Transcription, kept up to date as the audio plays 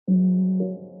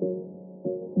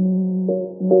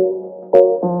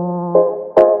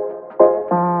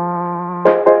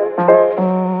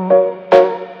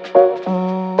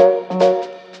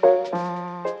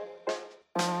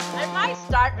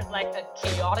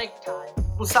chaotic time.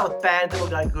 We'll start with bad, then we'll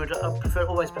go good. I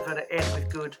always prefer to end with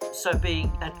good. So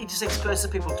being an intersex person,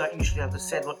 people don't usually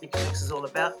understand what intersex is all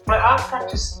about. My art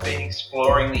practice has been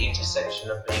exploring the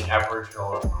intersection of being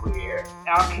Aboriginal and queer.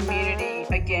 Our community,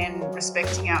 again,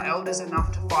 respecting our elders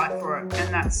enough to fight for it,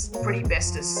 and that's pretty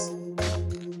bestest.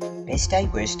 Best Day,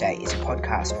 Worst Day is a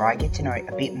podcast where I get to know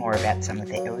a bit more about some of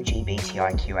the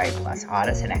LGBTIQA+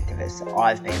 artists and activists that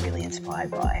I've been really inspired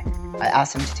by. I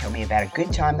ask them to tell me about a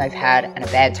good time they've had and a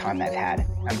bad time they've had,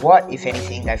 and what, if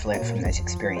anything, they've learnt from those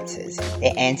experiences.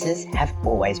 Their answers have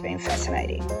always been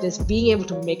fascinating. Just being able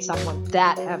to make someone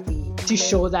that happy, to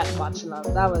show that much love,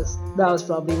 that was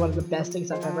probably one of the best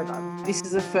things I've ever done. This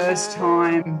is the first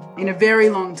time in a very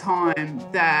long time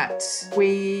that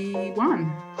we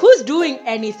won. Who's doing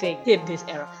anything in this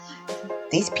era?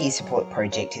 This peer support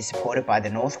project is supported by the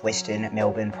Northwestern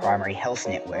Melbourne Primary Health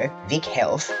Network, Vic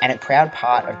Health, and a proud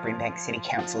part of Brimbank City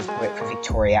Council's Work for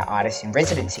Victoria Artists in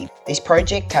Residency. This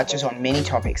project touches on many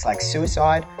topics like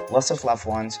suicide, loss of loved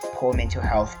ones, poor mental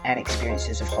health, and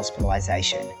experiences of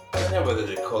hospitalisation. I don't know whether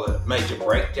to call it a major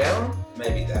breakdown.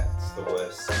 Maybe that's the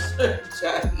worst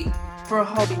day. For a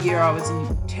whole year I was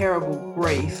in terrible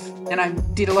grief, and I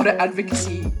did a lot of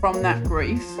advocacy from that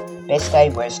grief. Best Day,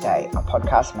 Worst Day, a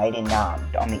podcast made in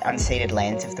Naarm on the unceded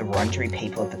lands of the Wurundjeri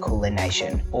people of the Kulin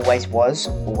Nation. Always was,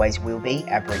 always will be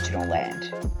Aboriginal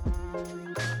land.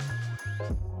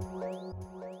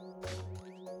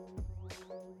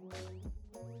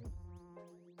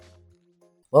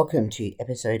 Welcome to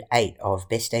episode 8 of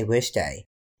Best Day, Worst Day.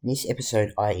 In this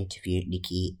episode, I interviewed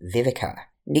Nikki Vivica.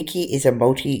 Nikki is a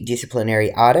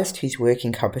multidisciplinary artist whose work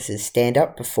encompasses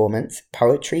stand-up performance,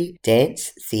 poetry,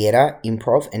 dance, theatre,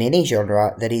 improv, and any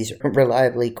genre that is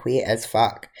reliably queer as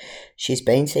fuck. She's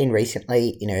been seen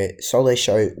recently in her solo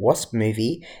show Wasp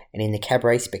Movie and in the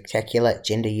cabaret spectacular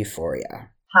Gender Euphoria.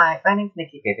 Hi, my name's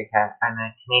Nikki Vivica. I'm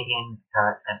a Canadian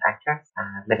poet and actress.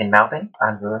 I live in Melbourne,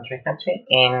 on Wurundjeri country,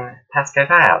 in Pascoe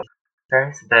Vale.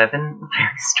 Very suburban,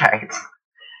 very straight.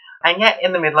 And yet,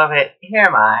 in the middle of it, here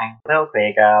am I, little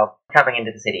queer girl, travelling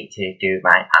into the city to do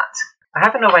my art. I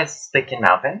haven't always lived in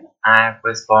Melbourne. I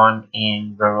was born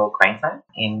in rural Queensland,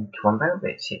 in Toowoomba,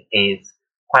 which is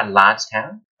quite a large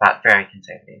town, but very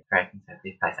conservative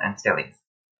place, and still is.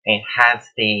 It has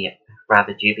the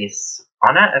rather dubious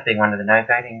honour of being one of the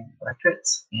no-voting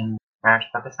electorates in marriage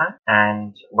plebiscite.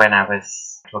 And when I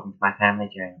was talking to my family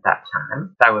during that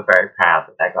time, they were very proud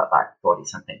that they got like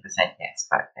 40-something% yes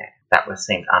vote there. That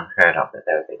seemed unheard of, that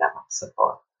there would be that much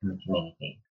support in the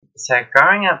community. So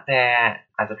growing up there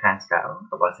as a trans girl,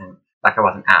 I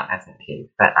wasn't out as a kid,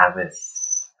 but I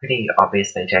was pretty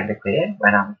obviously genderqueer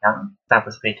when I was young. That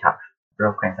was pretty tough.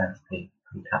 Rural Queensland was a pretty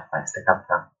tough place to come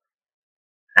from.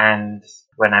 And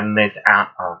when I moved out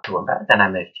of Toowoomba, then I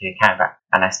moved to Canberra,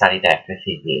 and I studied there for a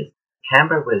few years.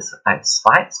 Canberra was a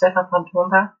slight step up on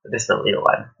Toowoomba, but just a little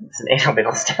one. It's an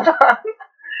little step up.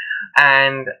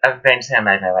 And eventually I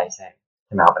made my way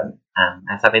to Melbourne.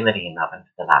 And so I've been living in Melbourne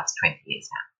for the last 20 years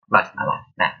now. Most of my life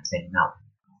now has been in Melbourne.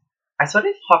 I sort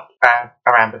of hopped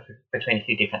around between a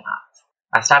few different arts.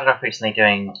 I started off originally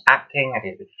doing acting. I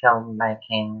did with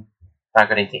filmmaking. Then I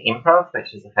got into improv,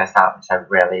 which was the first art which I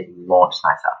really launched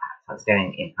myself at. So I was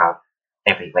doing improv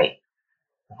every week,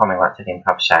 performing lots of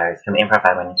improv shows. From improv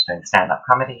I went into doing stand-up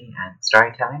comedy and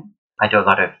storytelling. I do a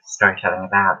lot of storytelling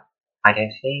about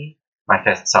identity. My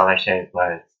first solo show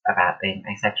was about being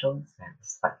asexual, so it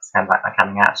was kind of like my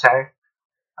coming out show.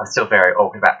 I was still very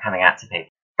awkward about coming out to people.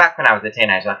 Back when I was a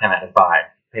teenager, I came out as bi.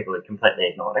 People had completely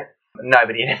ignored it.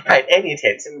 Nobody had paid any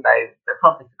attention. They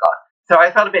promptly forgot. So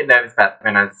I felt a bit nervous about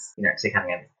when I was actually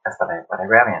coming out as what I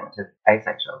really am, which is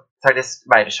asexual. So I just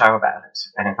made a show about it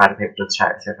and invited people to the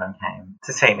show, so everyone came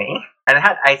to see me. And it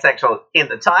had asexual in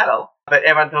the title, but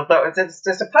everyone thought it was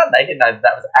just a pun. They didn't know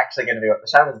that was actually going to be what the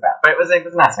show was about. But it was a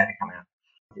nice way to come out.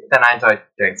 Then I enjoyed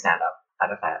doing stand-up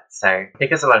out of that. So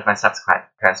because a lot of my stuff's quite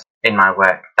personal in my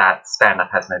work, that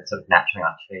stand-up has moved sort of naturally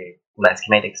onto less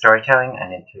comedic storytelling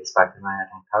and into spoken word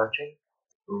and poetry.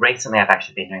 Recently, I've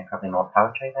actually been doing probably more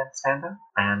poetry than stand-up.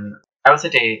 I also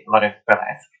do a lot of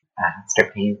burlesque,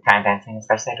 striptease, cane dancing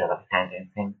especially. I do a lot of cane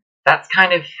dancing. That's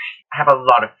kind of, I have a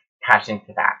lot of passion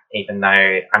for that, even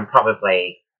though I'm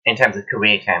probably, in terms of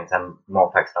career terms, I'm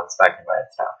more focused on spoken word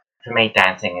stuff. For me,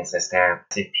 dancing is just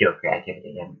pure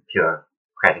creativity and pure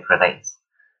creative release.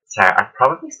 So I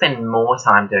probably spend more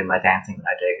time doing my dancing than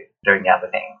I do doing the other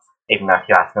things. Even though if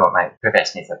you ask me what my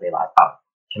profession is, I'd be like, oh,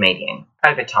 comedian.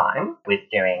 Over time, with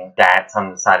doing dance on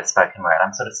the side of spoken word,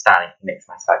 I'm sort of starting to mix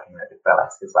my spoken word with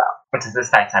burlesque as well, which is the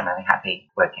space I'm really happy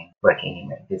working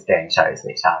in, is doing shows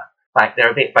which are Like,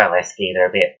 they're a bit burlesque, they're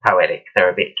a bit poetic,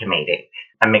 they're a bit comedic,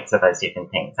 a mix of those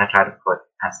different things. I try to put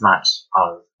as much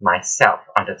of myself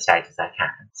onto the stage as I can.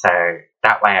 So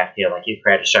that way I feel like you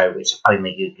create a show which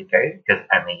only you could do, because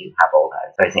only you have all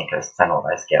those interests and all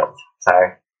those skills. So,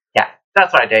 yeah,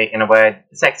 that's what I do. In a word,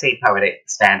 sexy, poetic,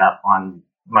 stand-up on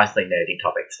mostly nerdy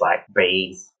topics like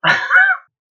bees.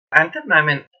 At the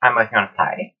moment, I'm working on a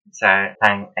play. So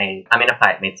I'm in a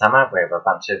play at Midsummer where we're a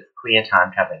bunch of queer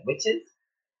time-traveling witches.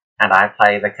 And I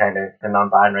play the kind of the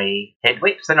non-binary head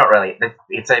witch. So not really,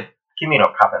 it's a communal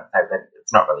coven, so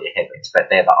it's not really a head witch, but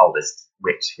they're the oldest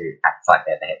witch who acts like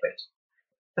they're the head witch.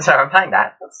 So I'm playing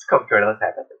that. It's called Gorilla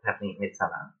Sabbath. It's happening at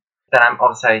Midsummer. Then I'm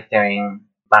also doing,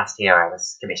 last year I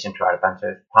was commissioned to write a bunch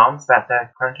of poems about the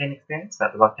quarantine experience,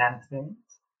 about the lockdown experience.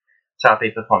 So I'll be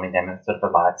performing them in sort of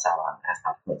a live salon as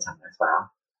part of Midsummer as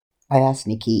well. I asked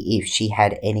Nikki if she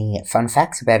had any fun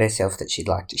facts about herself that she'd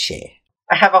like to share.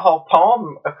 I have a whole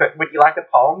poem. Would you like a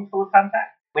poem full of fun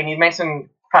facts? When you mentioned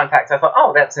fun facts, I thought,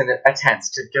 oh, that's a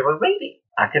chance to do a reading.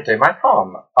 I could do my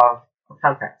poem of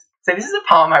fun facts. So this is a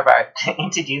poem I wrote to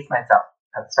introduce myself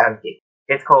at the start of the year.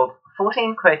 It's called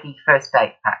 14 Quirky First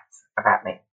Date Facts About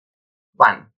Me.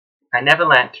 1. I never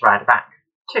learnt to ride a bike.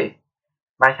 2.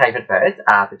 My favourite birds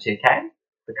are the toucan,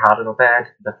 the cardinal bird,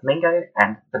 the flamingo,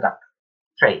 and the duck.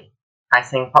 3. I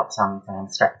sing pop songs when I'm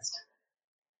stressed.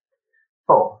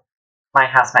 4. My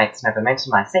housemates never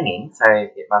mention my singing, so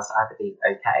it must either be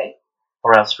okay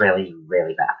or else really,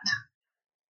 really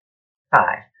bad. 5.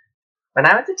 When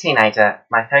I was a teenager,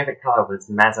 my favourite colour was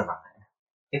Mazarine.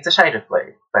 It's a shade of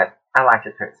blue, but I like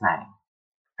it for its name.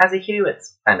 As a hue,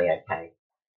 it's only okay.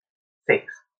 6.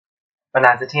 When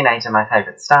I was a teenager, my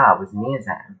favourite star was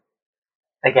Neozan.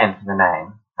 Again for the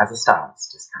name, as a star,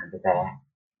 it's just kind of there.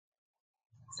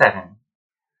 7.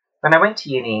 When I went to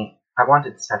uni, I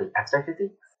wanted to study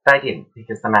astrophysics, but I didn't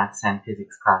because the maths and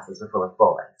physics classes were full of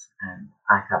boys, and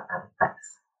I felt out of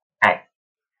place. 8.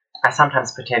 I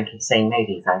sometimes pretend to have seen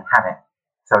movies I haven't,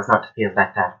 so as not to feel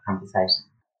left out of conversation.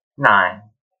 9.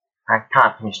 I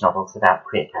can't finish novels without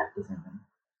queer characters in them.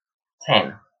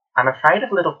 10. I'm afraid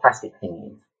of little plastic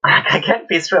thingies. I get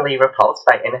viscerally repulsed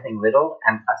by anything little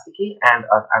and plasticky and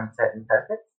of uncertain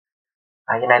purpose.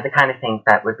 The kind of thing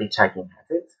that would be choking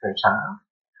hazards for a child.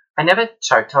 I never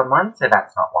choked on one, so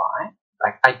that's not why.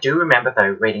 I do remember,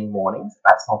 though, reading warnings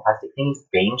about small plastic things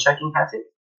being choking hazards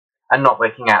and not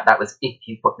working out that was if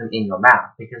you put them in your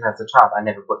mouth, because as a child I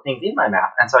never put things in my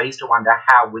mouth, and so I used to wonder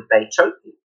how would they choke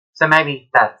you. So maybe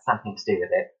that's something to do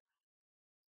with it.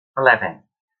 11.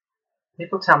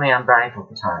 People tell me I'm brave all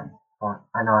the time, but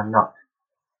I know I'm not,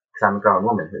 because I'm a grown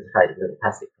woman who's afraid of little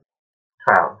plastic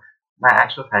things. 12. My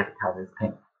actual favourite colour is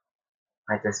pink.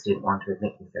 I just didn't want to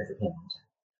admit this as a teenager.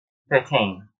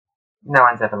 13. No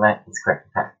one's ever learnt these correct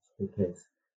facts, because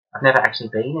I've never actually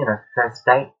been in a first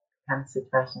date kind of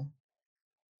situation.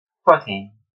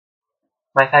 14.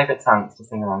 My favourite songs to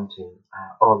sing along to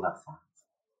are all love songs,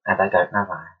 and I don't know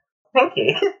why. Thank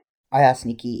you. I asked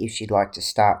Nikki if she'd like to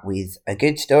start with a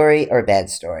good story or a bad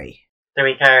story. Do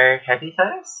we go heavy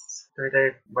first? Do we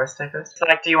do worst day first? So,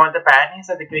 do you want the bad news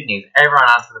or the good news? Everyone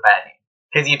asks for the bad news.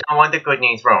 Because you don't want the good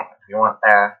news wrong. You want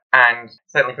and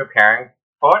certainly preparing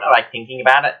for it, or thinking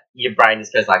about it, your brain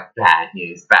just goes bad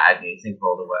news, think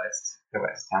all the worst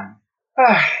time.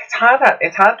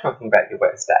 It's hard talking about your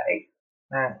worst day.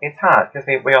 It's hard because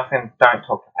we often don't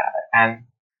talk about it, and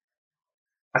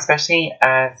especially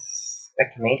as a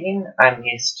comedian, I'm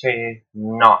used to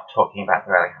not talking about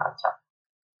the really hard stuff.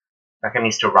 I'm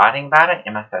used to writing about it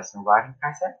in my personal writing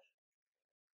process,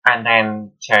 and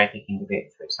then cherry-picking the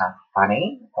bits which are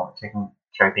funny, or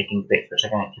cherry-picking the bits which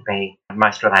are going to be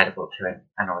most relatable to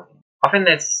an audience. Often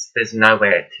there's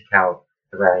nowhere to tell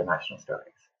the really emotional stories.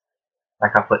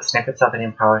 I'll put snippets of it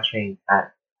in poetry,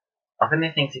 but often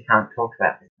they're things you can't talk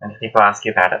about. And if people ask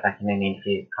you about it, in an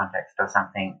interview context or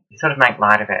something, you sort of make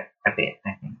light of it a bit,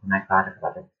 I think. You make light of a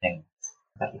lot of things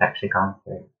that you've actually gone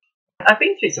through. I've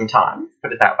been through some times,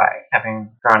 put it that way,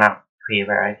 having grown up queer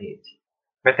where I did.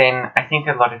 But then I think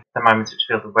a lot of the moments which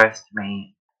feel the worst to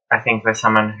me, I think were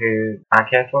someone who I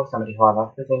cared for, somebody who I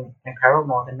loved was in peril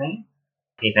more than me.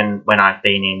 Even when I've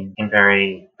been in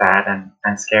very bad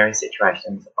and scary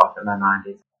situations, often my mind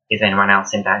is anyone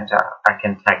else in danger? I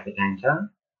can take the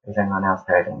danger. Is anyone else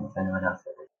hurting? Is anyone else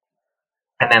hurting?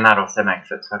 And then that also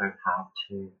makes it sort of hard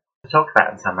to talk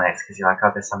about in some ways, because you're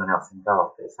oh, there's someone else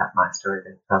involved. Is that my story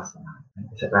that's personal?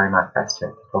 Is it really my best to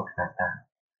talk about that?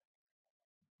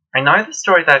 I know the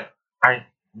story that I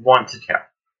want to tell.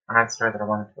 I know the story that I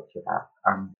want to talk to you about,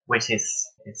 which is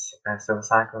a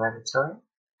suicide-related story.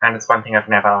 And it's one thing I've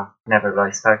never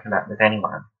really spoken about with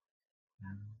anyone.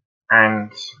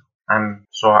 And I'm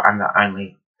sure I'm the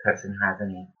only person who has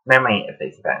any memory of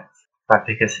these events. But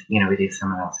because, it is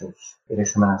someone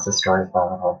else's story as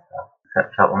well,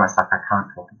 it felt almost like I can't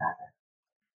talk about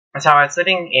it. So I was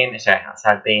living in a share house.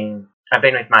 I've been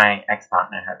with my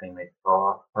ex-partner who I've been with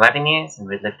for 11 years, and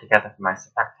we'd lived together for most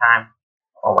of that time.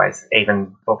 Always, even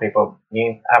before people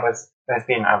knew I was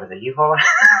lesbian, I was a U-hauler.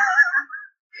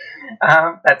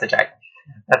 That's a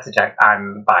joke.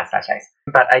 I'm bi/ace.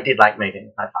 But I did move in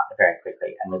with my partner very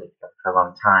quickly, and we lived together for a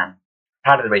long time.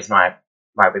 Part of the reason why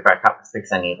we broke up was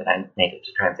because I knew that I needed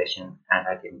to transition, and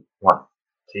I didn't want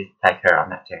to take her on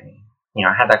that journey.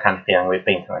 I had that kind of feeling we've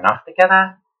been through enough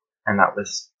together, and that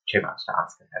was too much to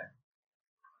ask of her.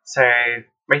 So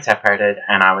we separated,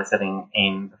 and I was living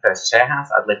in the first share house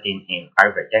I'd lived in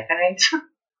over a decade.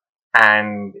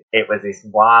 And it was this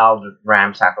wild,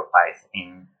 ramshackle place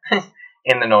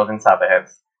in the northern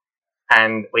suburbs.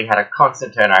 And we had a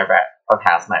constant turnover of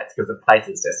housemates because the place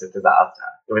is just a disaster.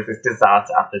 It was this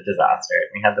disaster after disaster.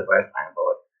 We had the worst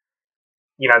landlord.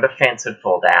 The fence would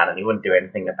fall down and he wouldn't do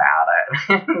anything about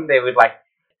it.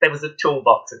 There was a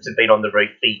toolbox which had been on the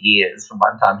roof for years from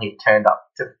one time he'd turned up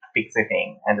to fix a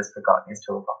thing and just forgotten his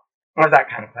toolbox. It was that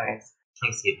kind of place. So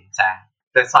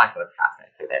the cycle of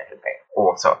housemates through there had been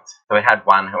all sorts. So we had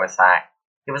one who was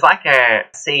he was like a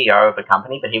CEO of a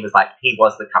company, but he was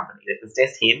the company. It was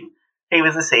just him. He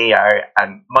was the CEO,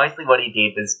 and mostly what he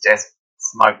did was just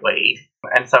smoke weed.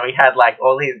 And so we had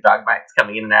all his drug mates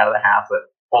coming in and out of the house at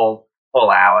all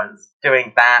hours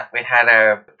doing that. We had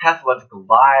a pathological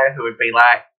liar who would be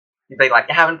you'd be you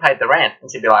haven't paid the rent. And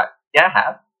she'd be yeah, I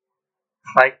have.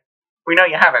 We know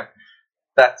you haven't.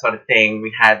 That sort of thing.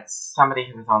 We had somebody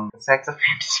who was on the sex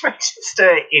offenders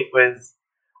register. It was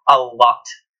a lot.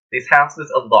 This house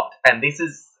was a lot. And this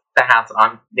is the house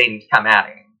I'm needing to come out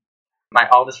in. My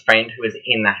oldest friend who was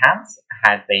in the house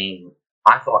had been,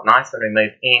 I thought, nice when we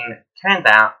moved in. Turns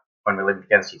out, when we lived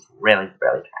together, she's really,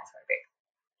 really transphobic.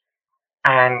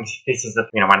 And this is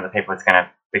one of the people who's going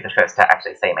to be the first to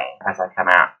actually see me as I come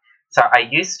out. So I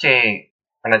used to,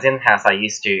 when I was in the house, I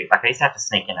used to have to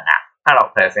sneak in and out.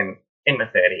 Adult person in my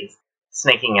 30s,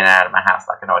 sneaking in and out of my house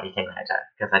like a naughty teenager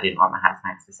because I didn't want my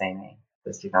housemates to see me.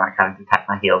 Just, kind of tap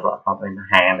my heels off, hold them in the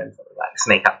hand and sort of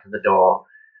sneak up to the door.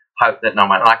 Hope that no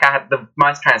one, I had the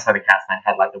most transphobic housemate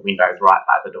had the windows right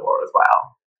by the door as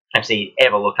well. And she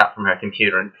ever looked up from her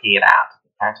computer and peered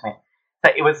out to me.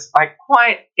 So it was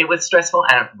it was stressful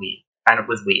and it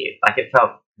was weird. It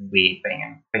felt weird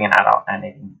being an adult and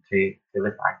needing to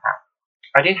live like that.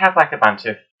 I did have a bunch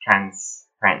of trans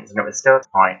friends, and it was still a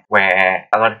point where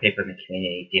a lot of people in the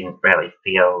community didn't really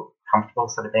feel comfortable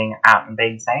sort of being out and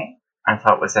being seen. And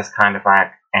so it was just kind of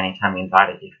anytime you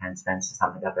invited your trans friends to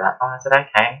something, they'd be oh, is it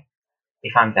okay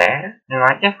if I'm there? And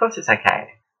I'm yeah, of course it's okay.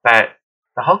 But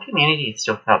the whole community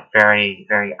still felt very,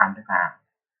 very underground.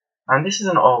 And this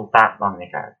isn't all that long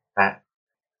ago, but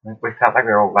we felt we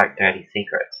were all dirty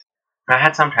secrets. And I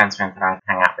had some trans friends that I'd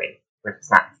hang out with, which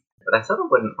was nice. But they sort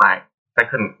of wouldn't they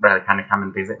couldn't really kind of come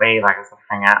and visit me. I sort of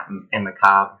hang out in the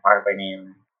car before I went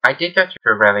in. I did go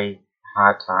through a really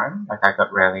hard time. I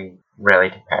got really, really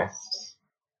depressed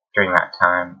during that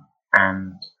time.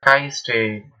 And I used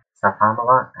to self-harm a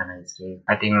lot, and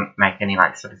I didn't make any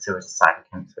sort of suicide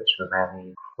attempts which were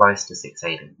really close to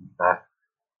succeeding, but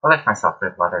I left myself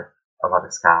with a lot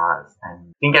of scars.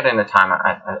 And you can get in a time,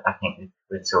 I think,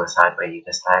 with suicide where you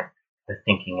just the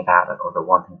thinking about it or the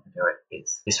wanting to do it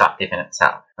is disruptive in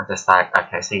itself. I'm just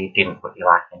okay, so you didn't put your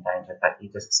life in danger, but you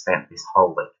just spent this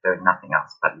whole week doing nothing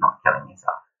else but not killing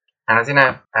yourself. And I was in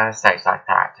a stage like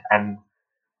that, and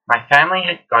my family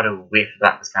had got a whiff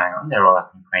that was going on. They're all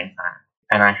up in Queensland.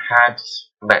 And I had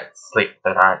let slip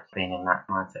that I'd been in that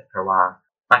mindset for a while.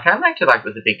 My family acted it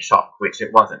was a big shock, which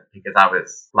it wasn't, because I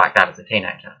was like that as a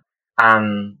teenager.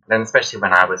 Then especially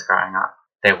when I was growing up,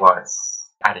 there was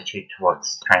attitude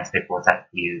towards trans people was that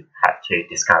you had to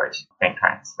discourage being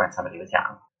trans when somebody was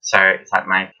young. So it's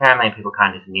my family and people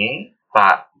kind of knew,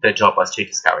 but the job was to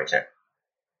discourage it.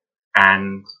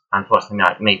 And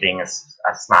unfortunately, me being a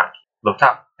smart, looked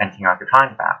up anything I could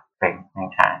find about being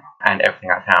trans, and everything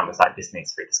I found was this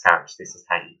needs to be discouraged, this is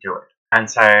how you do it. And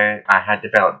so I had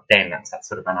developed then, that's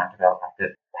sort of when I developed the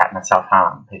pattern of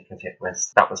self-harm,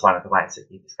 because that was one of the ways that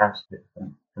you discourage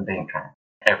people from being trans.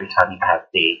 Every time you have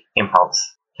the impulse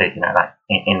to,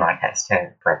 in my case,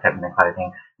 to wear feminine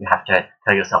clothing, you have to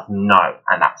tell yourself no,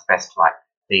 and that's best to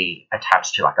be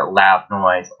attached to a loud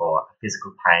noise or a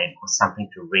physical pain or something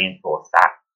to reinforce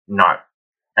that no.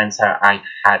 And so I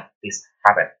had this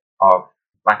habit of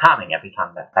harming every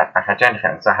time that I had gender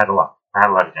feelings. So I had a lot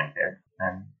of gender feelings,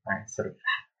 and I sort of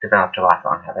developed a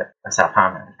lifelong habit of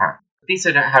self-harm at the time. This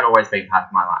had always been part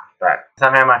of my life, but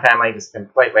somehow my family just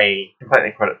completely put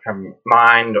it from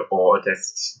mind or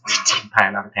just didn't pay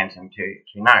enough attention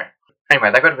to know.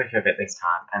 Anyway, they got with me a bit this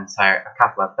time, and so a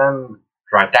couple of them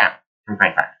drove down from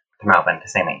Queensland to Melbourne to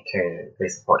see me, to be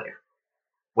supportive,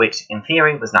 which in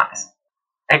theory was nice.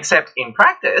 Except in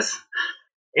practice,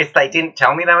 if they didn't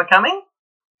tell me they were coming,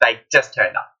 they just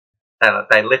turned up.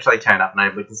 They literally turned up, and I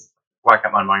would just woke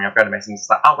up one morning, I've got a message, it's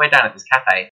like, oh, we're down at this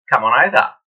cafe, come on over.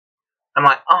 I'm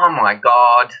like, oh my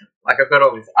god, like I've got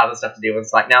all this other stuff to do, and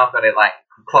it's like now I've got to like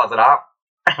closet up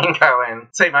and go and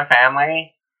see my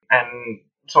family and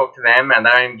talk to them, and they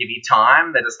don't even give you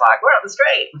time. They're just like, we're up the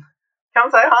street, come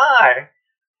say hi.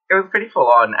 It was pretty full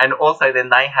on. And also then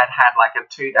they had like a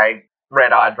 2-day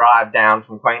red-eye drive down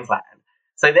from Queensland,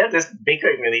 so they're just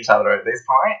bickering with each other at this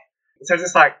point. So it's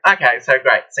just like, okay, so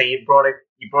great. So you brought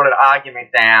an argument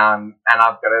down, and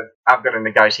I've got to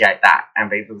negotiate that and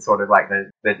be the sort of like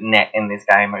the net in this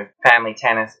game of family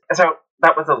tennis. So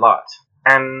that was a lot.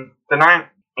 And the night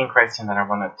in question that I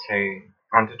wanted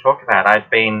to talk about, I'd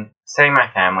been seeing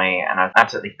my family, and I was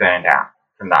absolutely burned out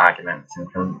from the arguments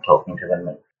and from talking to them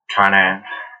and trying to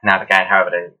navigate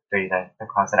however to do the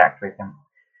closet act with them.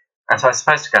 And so I was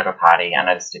supposed to go to a party, and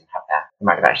I just didn't have the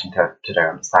motivation to do it.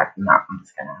 I'm just like, no, I'm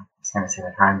just gonna sit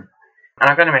at home. And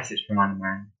I got a message from one of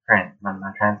my friends, one of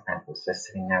my trans friends, was just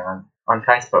sitting there on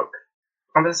Facebook.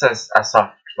 And this was a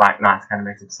soft, like, nice kind of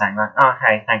message saying like, oh,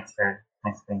 hey, thanks for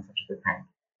being such a good friend.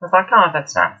 I was like, oh,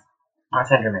 that's nice. I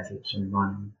sent her a message in the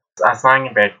morning. I was lying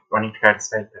in bed wanting to go to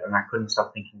sleep, and I couldn't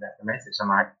stop thinking about the message. I'm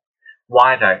like,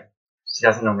 why though? She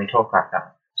doesn't normally talk like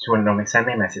that. She wouldn't normally send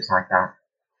me a message like that.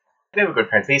 We were good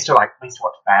friends. We used to watch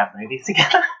bad movies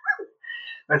together.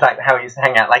 It was like how we used to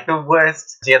hang out. Like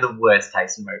she had the worst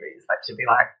taste in movies. Like she'd be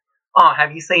like, oh,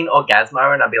 have you seen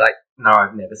Orgasmo? And I'd be like, no,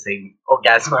 I've never seen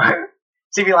Orgasmo.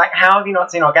 She'd be like, how have you not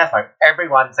seen Orgasmo?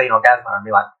 Everyone's seen Orgasmo. I'd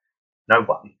be like, no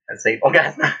one has seen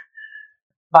Orgasmo.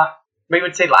 But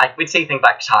we'd see things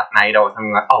like Sharknado or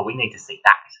something like, oh, we need to see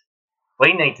that.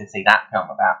 We need to see that film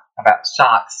about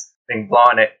sharks being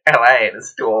blown at LA in a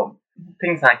storm.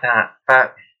 Things like that.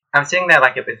 But I'm sitting there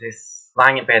like it was this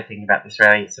lying in bed thinking about this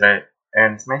really sort of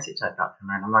earnest message I got from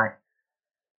her, and I'm like,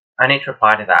 I need to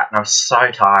reply to that. And I was so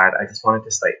tired, I just wanted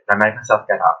to sleep. I made myself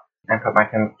get up and put my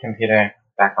computer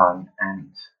back on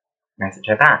and message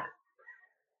her back.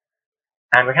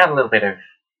 And we had a little bit of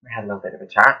a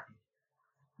chat.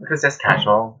 It was just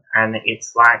casual, and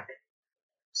it's like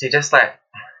she just let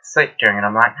sleep during it.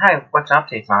 I'm like, hey, what's up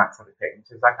to tonight, sort of thing.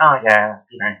 She was like, oh yeah,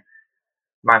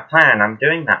 my plan, I'm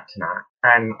doing that tonight.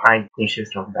 And I knew she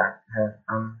was talking about her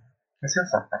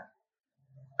suicide thing.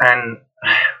 And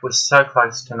was so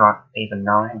close to not even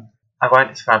knowing. I won't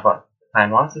describe what the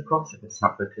plan was, of course, if it's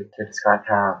not good to describe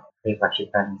how people actually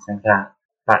planned and sent out.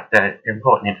 But the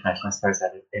important information, I suppose,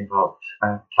 that it involved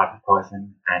a type of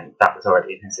poison, and that was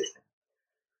already in her system.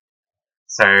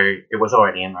 So it was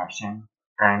already in motion.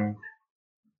 And,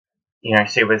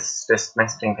 she was just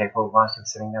messaging people while she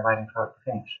was sitting there waiting for it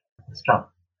to finish the job.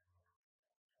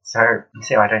 So, you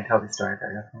see, I don't tell this story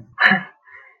very often.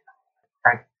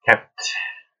 I kept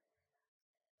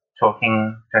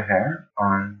talking to her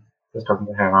on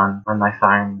my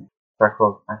phone. So I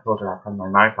called her up on my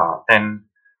mobile. Then,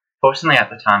 fortunately at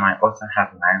the time, I also had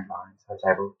a landline, so I was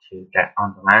able to get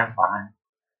on the landline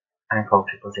and call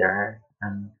 000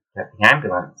 and get the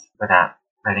ambulance without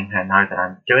letting her know that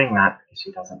I'm doing that because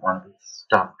she doesn't want to be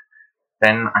stopped.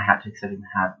 Then I had to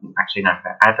actually know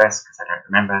her address because I don't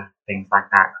remember things like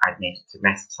that. I needed to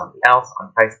message somebody else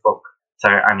on Facebook. So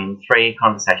I'm in 3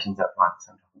 conversations at once.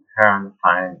 I'm talking to her on the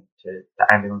phone, to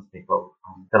the ambulance people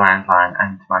on the landline,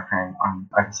 and to my friend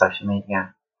over social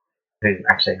media who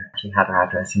actually had her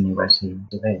address and knew where she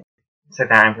lived. So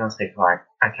the ambulance people are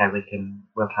like, okay,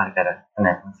 we'll try to get an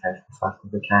ambulance as fast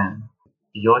as we can.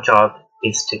 Your job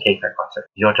is to keep her quiet.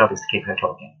 Your job is to keep her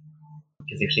talking.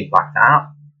 Because if she blacks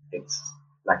out, it's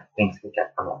like things could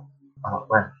get a lot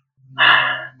worse.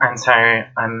 And so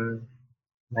I'm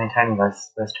maintaining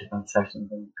those 2 conversations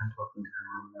and talking to her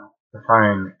on the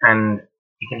phone. And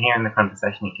you can hear in the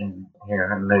conversation, you can hear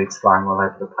her moods flying all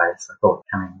over the place, a thought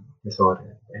coming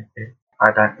disorder.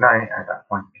 I don't know at that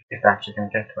point if they're actually going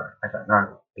to get to her. I don't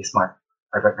know.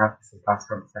 I don't know if this is the last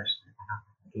conversation I have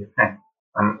with you.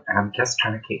 And I'm just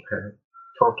trying to keep her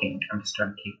talking. I'm just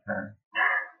trying to keep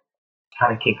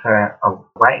her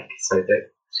awake so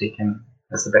that she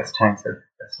has the best chance of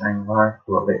staying alive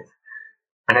for all this.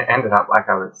 And it ended up like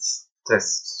I was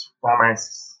just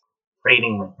almost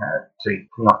pleading with her to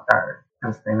not go.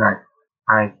 And it's been like,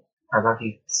 I love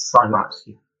you so much.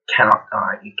 You cannot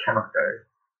die. You cannot go.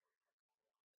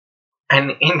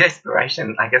 And in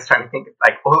desperation, I guess trying to think of,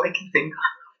 like, all I can think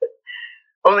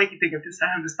of to say,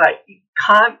 I'm just like, you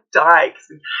can't die because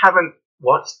we haven't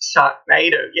watched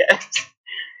Sharknado yet.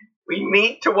 We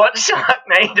need to watch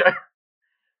Sharknado.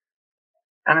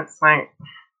 And it's like,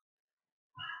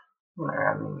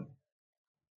 I mean,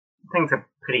 things are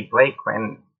pretty bleak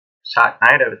when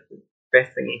Sharknado is the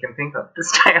best thing you can think of to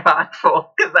stay alive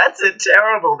for, because that's a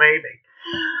terrible movie.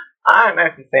 I don't know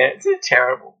if you've seen it. It's a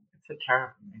terrible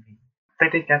movie. They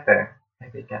did get there.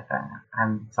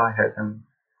 And so I heard them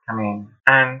come in.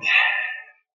 And,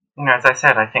 as I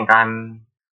said, I think I'm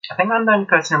the only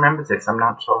person who remembers this. I'm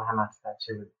not sure how much that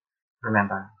she would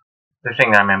remember. The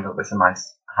thing that I remember was the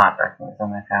most heartbreaking was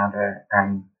when they found her,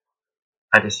 and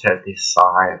I just heard this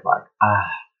sigh of like,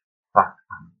 fuck,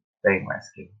 I'm being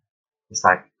rescued. It's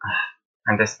like,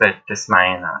 and just the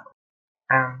dismay in that.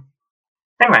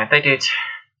 Anyway, they did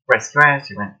rescue her.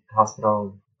 She went to the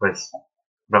hospital, was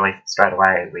released straight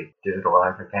away. We did it all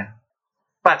over again.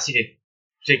 But she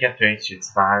did get through, she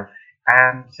survived,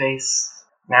 and she's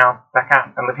now back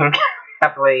out and living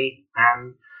happily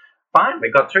and fine.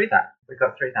 We got through that.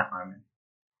 Moment.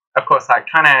 Of course, like,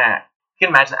 you can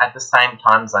imagine at the same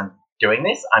time as I'm doing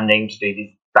this, I'm needing to do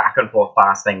this back and forth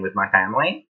fast thing with my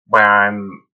family, where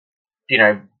I'm,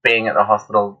 being at the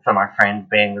hospital for my friend,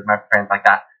 being with my friends like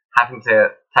that, having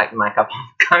to take the makeup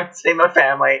off, go and see my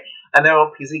family, and they're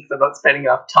all pissy because I'm not spending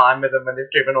enough time with them when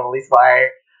they've driven all this way.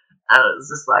 And it was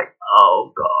just like,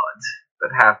 oh God,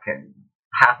 but how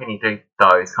can you do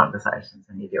those conversations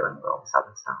when you're dealing with all this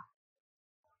other stuff?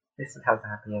 This has a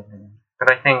happy ending.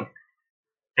 But I think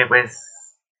it was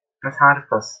hard, of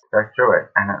course, to go through it,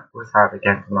 and it was hard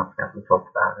again to not be able to talk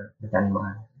about it with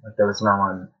anyone. Like, there was no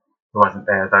one who wasn't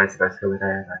there. Those of us who were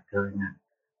there, like, doing it,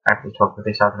 actually talk with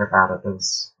each other about it. There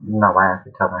was no way I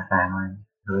could tell my family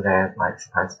who were there, like,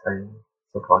 supposedly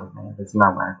supporting me. There's no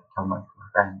way I could tell my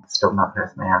friends, still not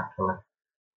personally out to it.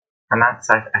 And that's,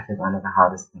 I think, one of the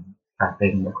hardest things about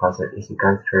being in the closet is you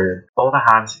go through all the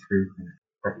hardest experiences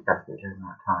that you go through during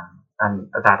that time. And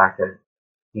that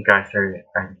you go through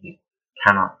and you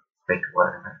cannot speak a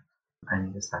word of it. And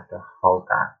you just have to hold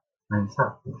that and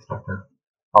yourself. You just have to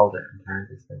hold it and carry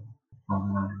this thing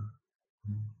on.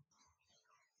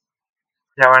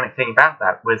 The ironic thing about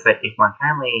that was that if my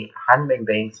family hadn't been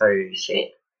being so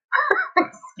shit,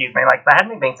 excuse me, like, they hadn't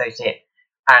been being so shit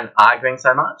and arguing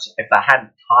so much, if they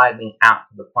hadn't tired me out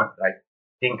to the point that I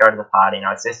didn't go to the party and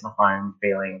I was just at home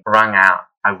feeling wrung out,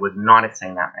 I would not have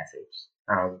seen that message.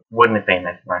 And I wouldn't have been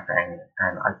there for my friend,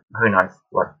 and who knows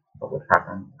what would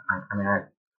happen. I mean,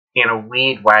 in a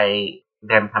weird way,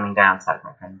 them coming down saved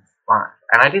my friend's life.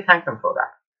 And I did thank them for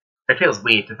that. It feels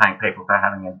weird to thank people for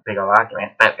having a big old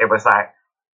argument, but it was like,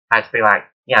 I had to be like,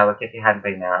 yeah, look, if you hadn't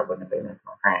been there, I wouldn't have been there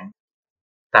for my friend.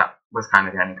 That was kind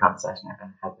of the only conversation I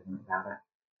ever had with him about it.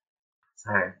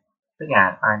 So, but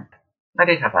yeah, I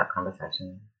did have that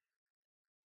conversation.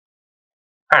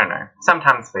 I don't know.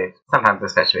 Sometimes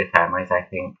especially with families, I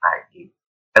think, like,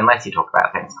 unless you talk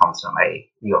about things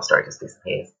constantly, your story just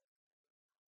disappears.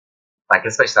 Like,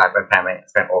 especially like when family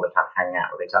spent all the time hanging out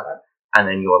with each other, and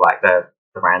then you're like the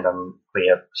random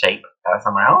queer sheep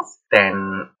somewhere else,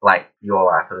 then, like, your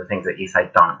life or the things that you say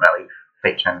don't really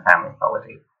feature in family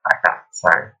mythology like that. So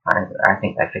I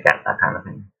think they forget that kind of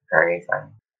thing very easily.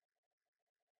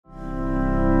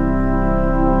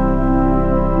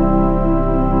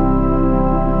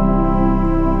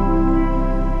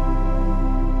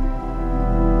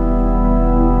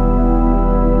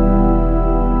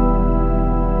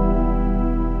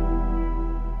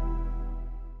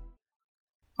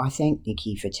 I thank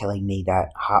Nikki for telling me that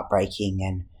heartbreaking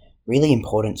and really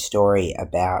important story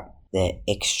about the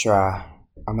extra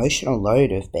emotional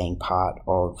load of being part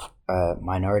of a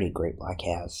minority group like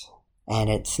ours. And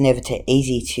it's never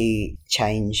easy to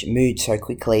change mood so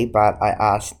quickly, but I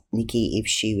asked Nikki if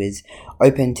she was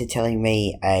open to telling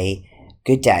me a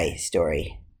good day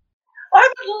story. I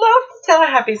would love to tell a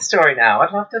happy story now.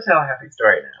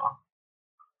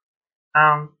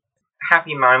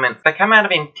 Happy moments, they come out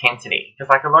of intensity, because,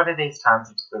 like, a lot of these times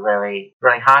are just the really,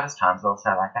 really hardest times, also,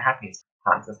 like, the happiest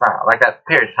times as well. Like, that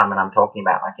period of time that I'm talking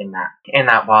about, like, in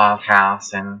that wild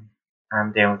house, and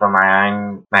I'm dealing with all my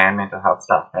own mental health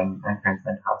stuff and friends'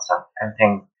 mental health stuff and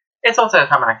things. It's also the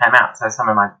time when I came out, so some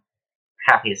of my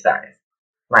happiest days,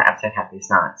 my absolute happiest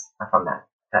nights are from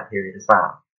that period as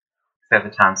well. So the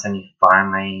times when you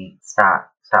finally start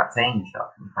seeing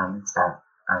yourself and finally start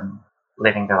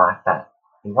living the life that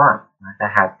you want. Like, I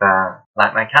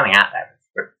had my coming out day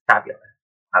was fabulous.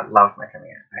 I loved my coming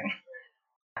out day.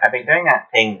 I've been doing that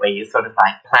thing where you sort of,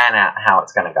 like, plan out how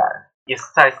it's going to go. you're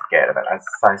so scared of it. I was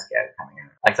so scared of coming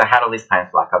out. Like, so I had all these plans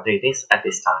for, like, I'll do this at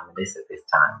this time, and this at this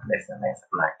time, and this and this.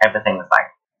 And, like, everything was, like,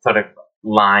 sort of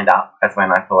lined up as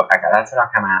when I thought, okay, that's when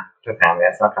I'll come out to a family,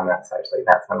 that's when I'll come out socially,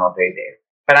 that's when I'll do this.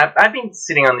 But I've been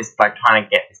sitting on this, like, trying to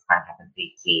get this plan to happen for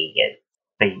years.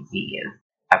 For years.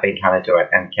 I've been trying to do it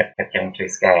and kept getting too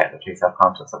scared or too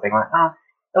self-conscious of being like, oh,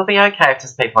 it'll be okay if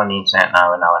just people on the internet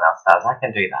know and no one else does. I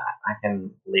can do that. I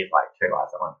can live like two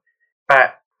lives at once.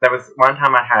 But there was one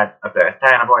time I had a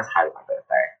birthday, and I've always hated my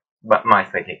birthday. But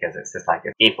mostly because it's just like,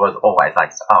 it was always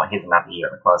like, oh, here's another year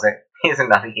in the closet. Here's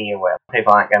another year where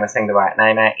people aren't going to sing the right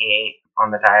nay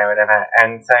on the day or whatever.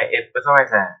 And so it was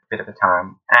always a bit of a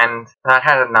time. And I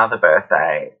had another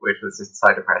birthday, which was just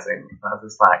so depressing. I was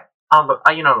just like, oh, look,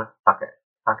 you know, fuck it.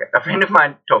 Fuck it. A friend of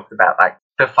mine talked about, like,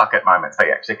 the fuck it moments where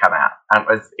you actually come out. And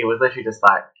it was literally just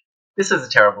like, this was a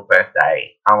terrible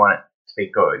birthday. I want it to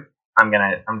be good. I'm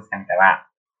just gonna go out.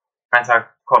 And so I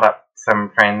called up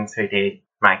some friends who did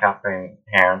makeup and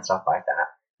hair and stuff like that.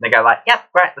 And they go like, yep,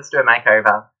 great, let's do a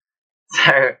makeover.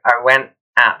 So I went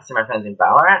out to see my friends in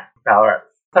Ballarat. So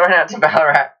I went out to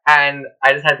Ballarat, and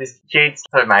I just had this huge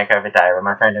sort of makeover day where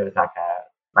my friend who was like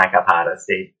a makeup artist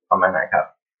did all my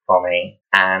makeup for me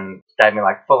and gave me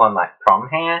like full on like prom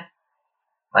hair.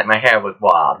 Like, my hair was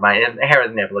wild. My hair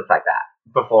has never looked like that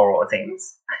before or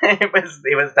since. it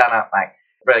was done up like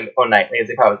really ornately, as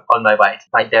if I was on my way to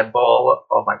my deb ball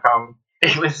or my prom.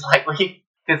 It was like,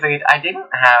 because I didn't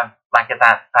have, like, at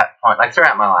that point, like,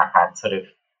 throughout my life, I'd sort of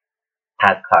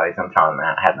had clothes and thrown them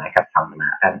out, had makeup thrown them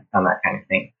out, and that kind of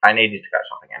thing. I needed to go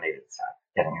shopping. I needed to start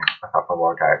getting a proper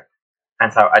wardrobe.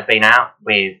 And so I'd been out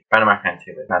with one of my friends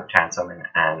who was another trans woman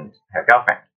and her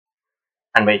girlfriend.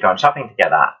 And we'd gone shopping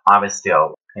together. I was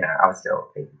still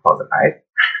a closet babe.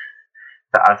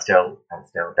 So I was still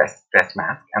dressed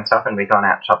mask and stuff, and we'd gone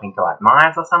out shopping to like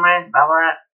Myers or somewhere in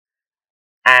Ballarat.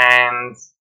 And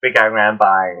we'd go around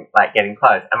buying, like, getting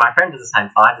clothes. And my friend is the same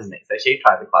size as me, so she'd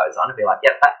try the clothes on and be like,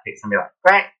 yep, that fits, and be like,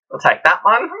 great, we'll take that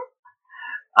one.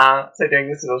 So doing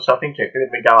this little shopping trip, and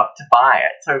then we go up to buy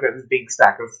it. So we've got this big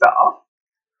stack of stuff,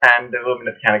 and the woman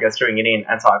at the counter goes throwing it in,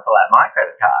 and so I pull out my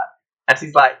credit card. And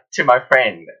she's like, to my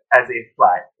friend, as if,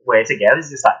 like, we're together,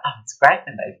 she's just like, oh, it's great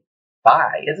when they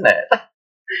buy, isn't it?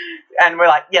 And we're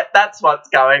like, yep, that's what's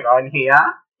going on here.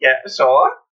 Yeah,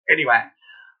 sure. Anyway,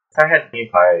 so I had new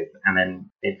clothes and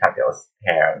then did fabulous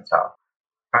hair and stuff.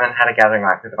 And then had a gathering,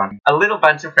 like, with a little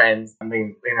bunch of friends. And we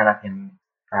ended up in,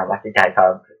 like, a gay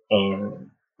pub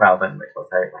in Melbourne, which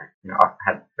also, like, you know,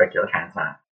 had regular trans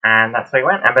night. And that's where we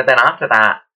went. But then after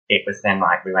that, it was then,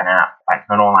 like, we went out, like,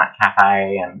 to an all-night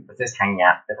cafe and was just hanging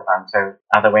out with a bunch of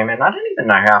other women. I don't even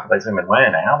know who half of those women were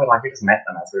now, but, like, we just met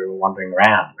them as we were wandering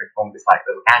around. We formed this, like,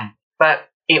 little gang. But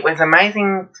it was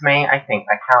amazing to me, I think,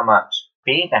 like, how much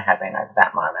fear there had been over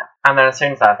that moment. And then as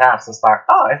soon as I was out, it was like,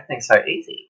 oh, everything's so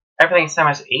easy. Everything's so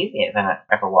much easier than it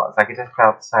ever was. Like, it just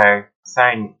felt so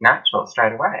natural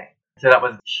straight away. So that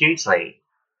was hugely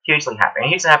happy. And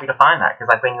hugely happy to find that, because,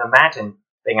 like, when you imagine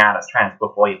being out as trans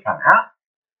before you come out,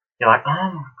 you're like,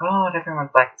 oh my god,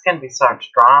 everyone's like, it's going to be so much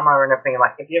drama and everything. And,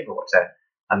 like, if you ever watch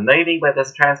a movie where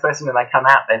there's a trans person and they come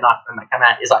out, when they come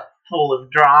out, it's like full of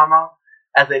drama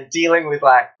as they're dealing with,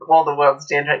 like, all the world's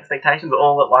gender expectations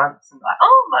all at once. And like,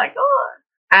 oh my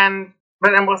god.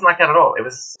 But it wasn't like that at all. It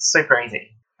was super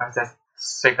easy. It was just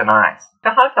super nice.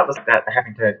 The hard part was that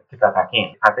having to go back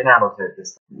in. I've been able to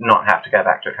just not have to go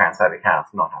back to a transphobic house,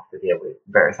 not have to deal with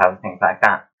various other things like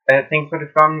that. Things would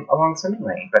have gone along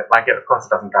swimmingly. But, like, of course, it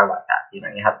doesn't go like that. You know,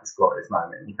 you have this glorious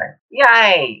moment and you think,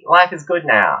 yay, life is good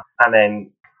now. And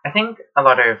then I think a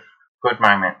lot of good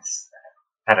moments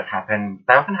that have happened,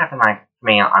 they often happen, like,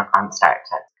 me on stage.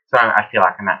 So I feel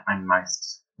like I'm at my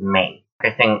most me.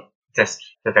 I think just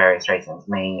for various reasons,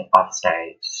 me off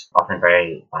stage, often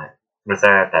very, like,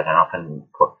 reserved. I don't often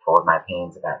put forward my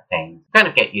opinions about things. I kind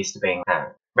of get used to being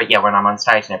her. But yeah, when I'm on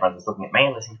stage and everyone's just looking at me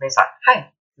and listening to me, it's like, hey,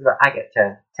 I get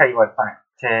to tell you what it's like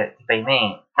to be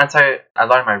me. And so a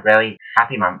lot of my really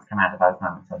happy moments come out of those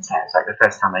moments on stage. Like the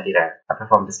first time I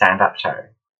performed a stand-up show.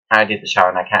 I did the show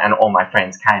and all my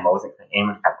friends came. I wasn't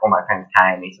in, all my friends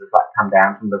came. You sort of, like, come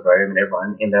down from the room and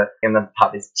everyone in the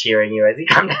pub is cheering you as you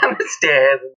come down the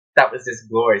stairs. That was just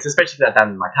glorious, especially because I've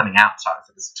done my coming out show.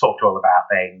 So I just talked all about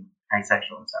being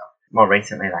asexual and stuff. More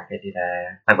recently, like, I did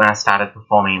when I started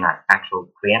performing at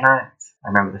actual queer nights. I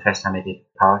remember the first time I did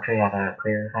poetry at a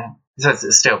queer event. So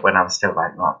it's still when I was still,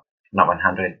 like, not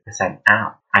 100%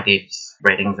 out. I did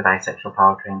readings of asexual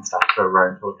poetry and stuff for a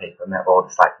room full of people, and they're all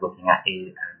just, like, looking at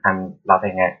you and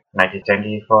loving it. And I did Gender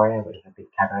Euphoria, which is a big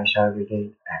cabaret show we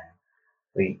did,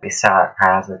 and we sell out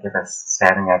crowds. They give us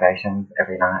standing ovations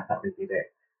every night that we did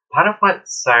it. part of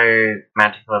what's so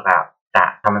magical about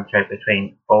that common thread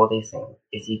between all these things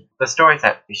is the stories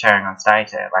that you're sharing on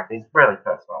stage are like these really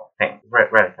personal things,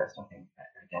 really personal things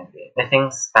about your identity. The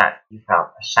things that you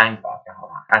felt ashamed about your whole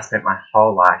life. I spent my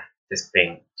whole life just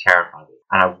being terrified,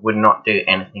 and I would not do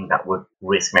anything that would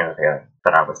risk me revealing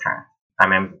that I was trans. I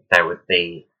remember there would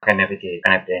be, I never did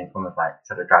any form of like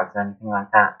sort of drugs or anything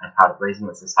like that, and part of the reason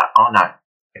was just like, oh no,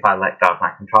 if I let go of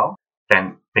my control,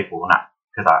 then people will know,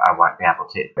 because I won't be able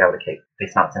to keep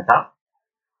this nonsense up.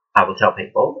 I will tell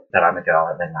people that I'm a girl,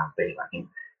 and then I'll be like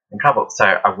in trouble. So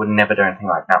I would never do anything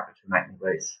like that, which would make me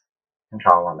lose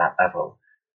control on that level.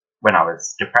 When I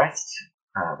was depressed,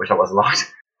 which I was a lot,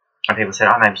 and people said,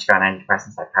 oh, maybe you should go on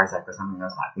antidepressants like Prozac or something, and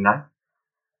I was like, no,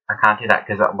 I can't do that,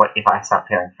 because what if I start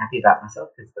feeling happy about myself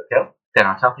because of the pill? Then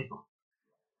I'll tell people.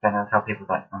 Then I'll tell people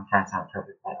that I'm trans, I'll tell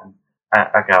people that I'm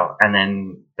a girl, and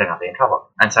then I'll be in trouble.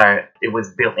 And so it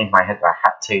was built into my head that I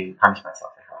had to punish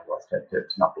myself for how I was, to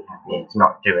not be happy and to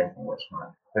not do anything which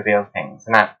might reveal things.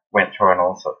 And that went through on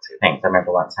all sorts of things. I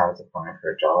remember once I was applying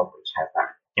for a job which had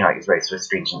that, you know, these very sort of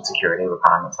stringent security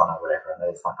requirements on it or whatever, and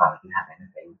there's like, oh, do you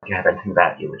have anything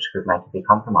about you which could make you be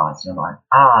compromised? And I'm like,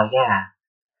 oh yeah,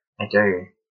 I do.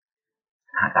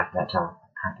 I can't go for that job.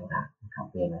 I can't do that. I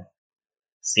can't be in a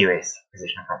serious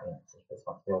position. I can't be in a serious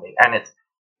responsibility. And it's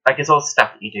like, it's all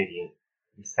stuff that you do to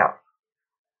yourself.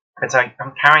 And so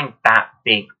I'm carrying that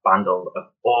big bundle of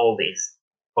all this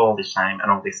shame and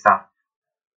all this stuff,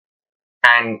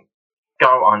 and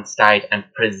go on stage and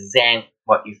present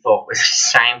what you thought was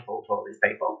shameful to all these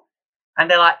people. And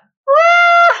they're like,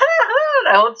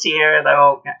 they all cheer, and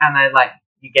they're like,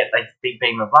 you get this big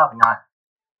beam of love, and you're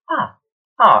like,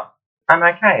 oh,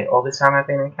 I'm okay. All this time I've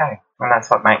been okay. And that's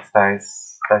what makes those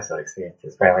sort of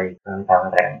experiences really, really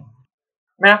validating.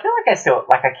 I mean, I feel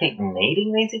like I keep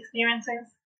needing these experiences.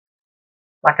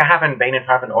 Like, I haven't been in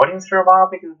front of an audience for a while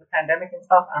because of the pandemic and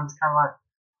stuff. I'm just kind of like,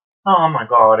 oh my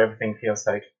god, everything feels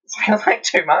like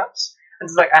too much.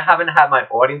 It's like I haven't had my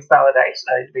audience validation.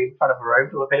 I need to be in front of a room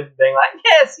full of people being like,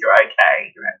 yes, you're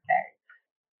okay.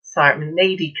 So I'm a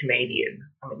needy comedian.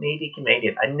 I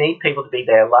need people to be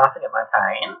there laughing at my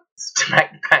pain to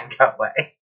make the pain go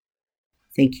away.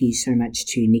 Thank you so much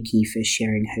to Nikki for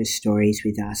sharing her stories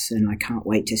with us, and I can't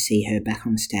wait to see her back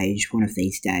on stage one of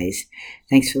these days.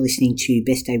 Thanks for listening to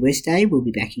Best Day Worst Day. We'll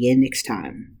be back again next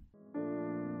time.